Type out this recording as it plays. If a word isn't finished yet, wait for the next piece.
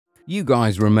You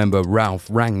guys remember Ralf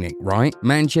Rangnick, right?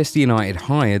 Manchester United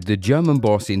hired the German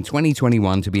boss in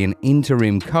 2021 to be an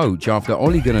interim coach after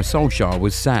Ole Gunnar Soljskaer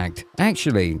was sacked.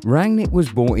 Actually, Rangnick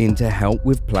was brought in to help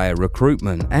with player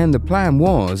recruitment, and the plan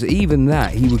was even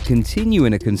that he would continue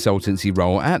in a consultancy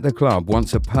role at the club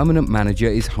once a permanent manager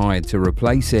is hired to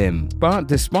replace him. But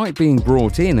despite being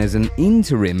brought in as an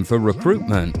interim for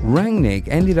recruitment, Rangnick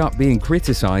ended up being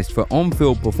criticised for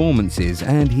on-field performances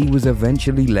and he was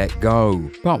eventually let go.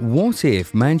 But what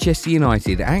if Manchester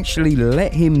United actually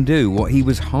let him do what he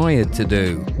was hired to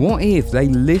do? What if they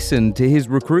listened to his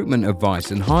recruitment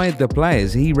advice and hired the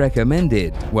players he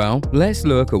recommended? Well, let's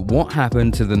look at what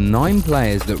happened to the 9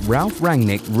 players that Ralf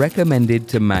Rangnick recommended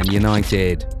to Man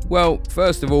United. Well,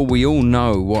 first of all, we all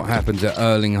know what happened to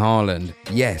Erling Haaland.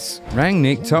 Yes,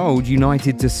 Rangnick told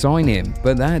United to sign him,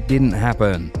 but that didn't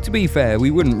happen. To be fair,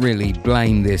 we wouldn't really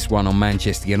blame this one on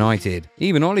Manchester United.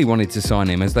 Even Ole wanted to sign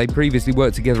him as they previously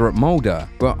worked together at Mulder,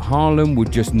 but Haaland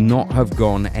would just not have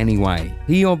gone anyway.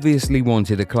 He obviously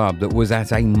wanted a club that was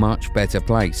at a much better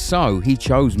place, so he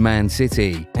chose Man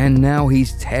City, and now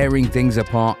he's tearing things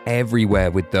apart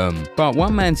everywhere with them. But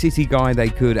one Man City guy they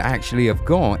could actually have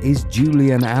got is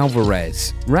Julian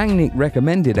Alvarez. Rangnick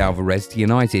recommended Alvarez to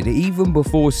United even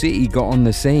before City got on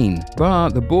the scene, but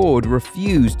the board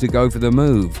refused to go for the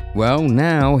move. Well,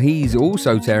 now he's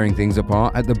also tearing things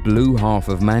apart at the blue half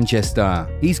of Manchester.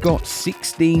 He's got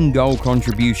 16 goal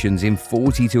contributions in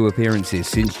 42 appearances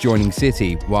since joining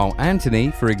City, while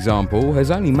Antony, for example, has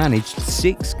only managed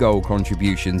 6 goal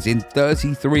contributions in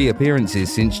 33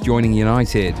 appearances since joining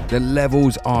United. The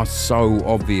levels are so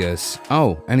obvious.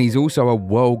 Oh, and he's also a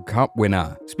World Cup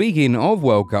winner. Speaking of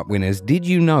World Cup winners, did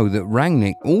you know that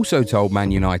Rangnick also told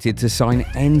Man United to sign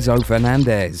Enzo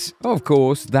Fernandez? Of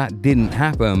course, that didn't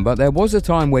happen, but there was a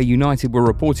time where United were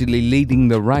reportedly leading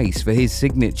the race for his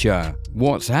signature.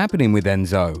 What's happening with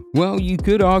Enzo? Well, you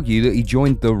could argue that he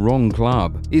joined the wrong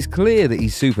club. It's clear that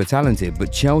he's super talented,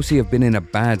 but Chelsea have been in a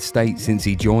bad state since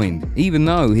he joined, even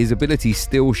though his abilities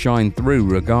still shine through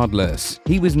regardless.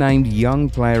 He was named Young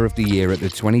Player of the Year at the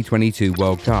 2022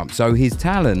 World Cup, so his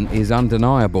talent is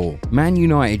undeniable. Man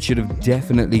United should have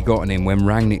definitely gotten him when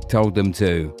Rangnick told them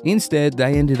to. Instead,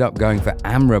 they ended up going for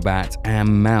Amrabat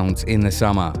and Mount in the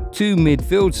summer. 2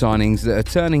 midfield signings that are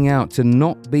turning out to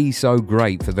not be so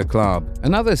great for the club.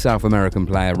 Another South American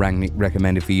player Rangnick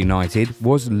recommended for United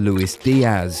was Luis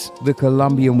Diaz. The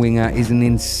Colombian winger is an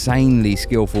insanely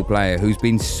skillful player who's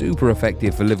been super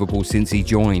effective for Liverpool since he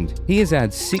joined. He has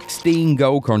had 16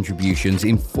 goal contributions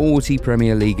in 40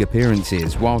 Premier League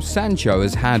appearances, while Sancho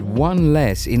has had 1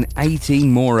 less in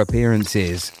 18 more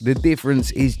appearances. The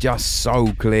difference is just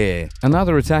so clear.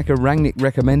 Another attacker Rangnick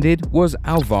recommended was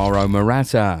Alvaro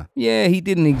Morata. Yeah, he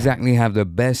didn't exactly have the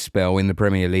best spell in the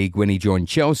Premier League when he joined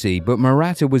Chelsea, but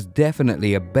Morata was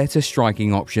definitely a better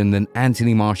striking option than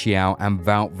Anthony Martial and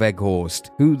Wout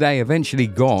Weghorst, who they eventually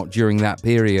got during that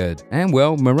period. And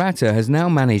well, Morata has now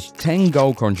managed 10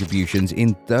 goal contributions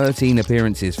in 13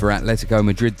 appearances for Atletico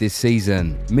Madrid this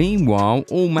season. Meanwhile,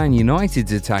 all Man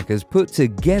United's attackers put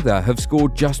together have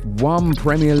scored just 1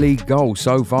 Premier League goal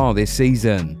so far this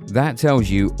season. That tells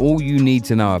you all you need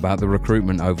to know about the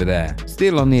recruitment over there.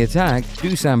 Still on the attack,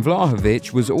 Dusan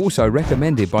Vlahovic was also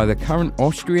recommended by the current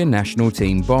Austrian national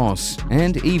team boss.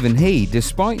 And even he,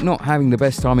 despite not having the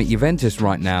best time at Juventus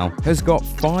right now, has got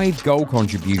 5 goal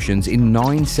contributions in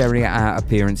 9 Serie A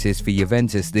appearances for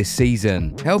Juventus this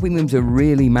season, helping them to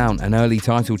really mount an early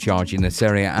title charge in the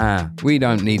Serie A. We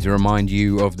don't need to remind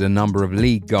you of the number of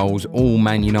league goals all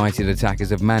Man United attackers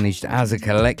have managed as a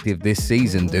collective this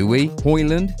season, do we?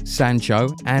 Højlund, Sancho,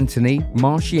 Antony,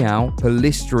 Martial,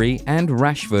 Pellistri and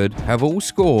Rashford have all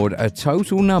scored a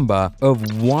total number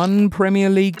of 1 Premier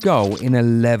League goal in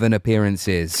 11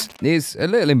 appearances. It's a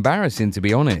little embarrassing, to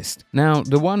be honest. Now,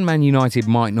 the one Man United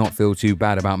might not feel too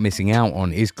bad about missing out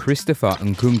on is Christopher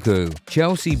Nkunku.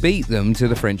 Chelsea beat them to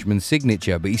the Frenchman's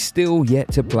signature, but he's still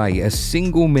yet to play a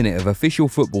single minute of official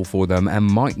football for them and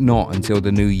might not until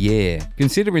the new year.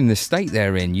 Considering the state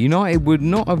they're in, United would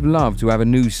not have loved to have a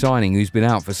new signing who's been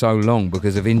out for so long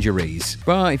because of injuries.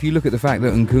 But if you look at the fact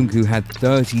that Nkunku had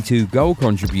 32 goal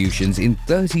contributions in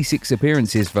 36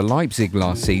 appearances for Leipzig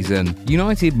last season,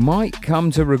 United might come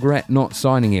to regret not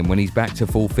signing him when he's back to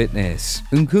full fitness.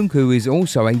 Nkunku is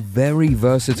also a very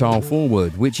versatile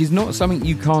forward, which is not something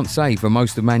you can't say for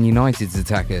most of Man United's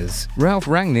attackers. Ralf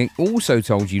Rangnick also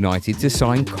told United to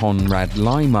sign Konrad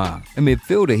Laimer, a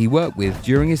midfielder he worked with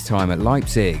during his time at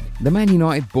Leipzig. The Man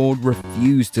United board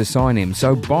refused to sign him,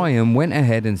 so Bayern went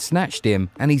ahead ahead and snatched him,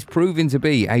 and he's proven to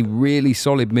be a really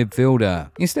solid midfielder.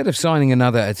 Instead of signing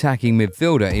another attacking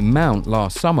midfielder in Mount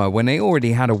last summer when they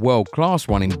already had a world-class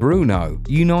one in Bruno,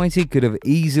 United could have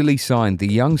easily signed the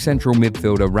young central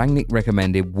midfielder Rangnick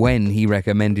recommended when he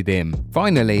recommended him.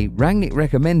 Finally, Rangnick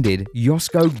recommended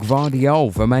Josko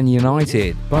Gvardiol for Man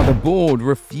United, but the board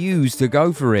refused to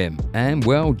go for him. And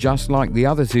well, just like the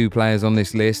other two players on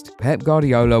this list, Pep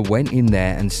Guardiola went in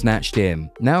there and snatched him.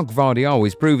 Now Gvardiol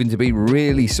is proven to be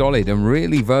really solid and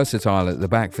really versatile at the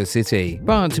back for City.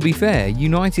 But to be fair,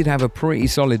 United have a pretty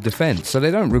solid defence, so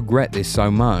they don't regret this so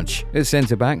much. At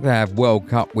centre-back, they have World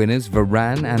Cup winners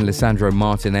Varane and Lisandro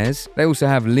Martinez. They also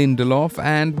have Lindelof,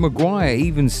 and Maguire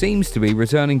even seems to be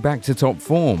returning back to top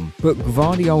form. But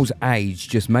Gvardiol's age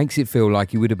just makes it feel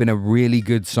like he would have been a really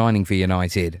good signing for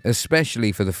United,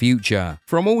 especially for the future.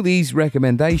 From all these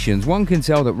recommendations, one can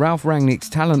tell that Ralf Rangnick's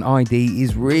talent ID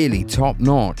is really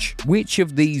top-notch. Which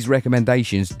of these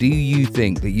recommendations do you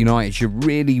think that United should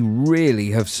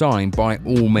really have signed by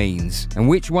all means? And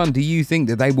which one do you think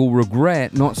that they will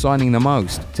regret not signing the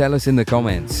most? Tell us in the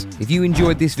comments. If you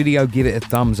enjoyed this video, give it a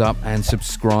thumbs up and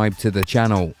subscribe to the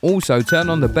channel. Also, turn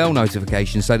on the bell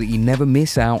notification so that you never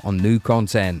miss out on new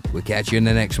content. We'll catch you in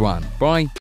the next one. Bye.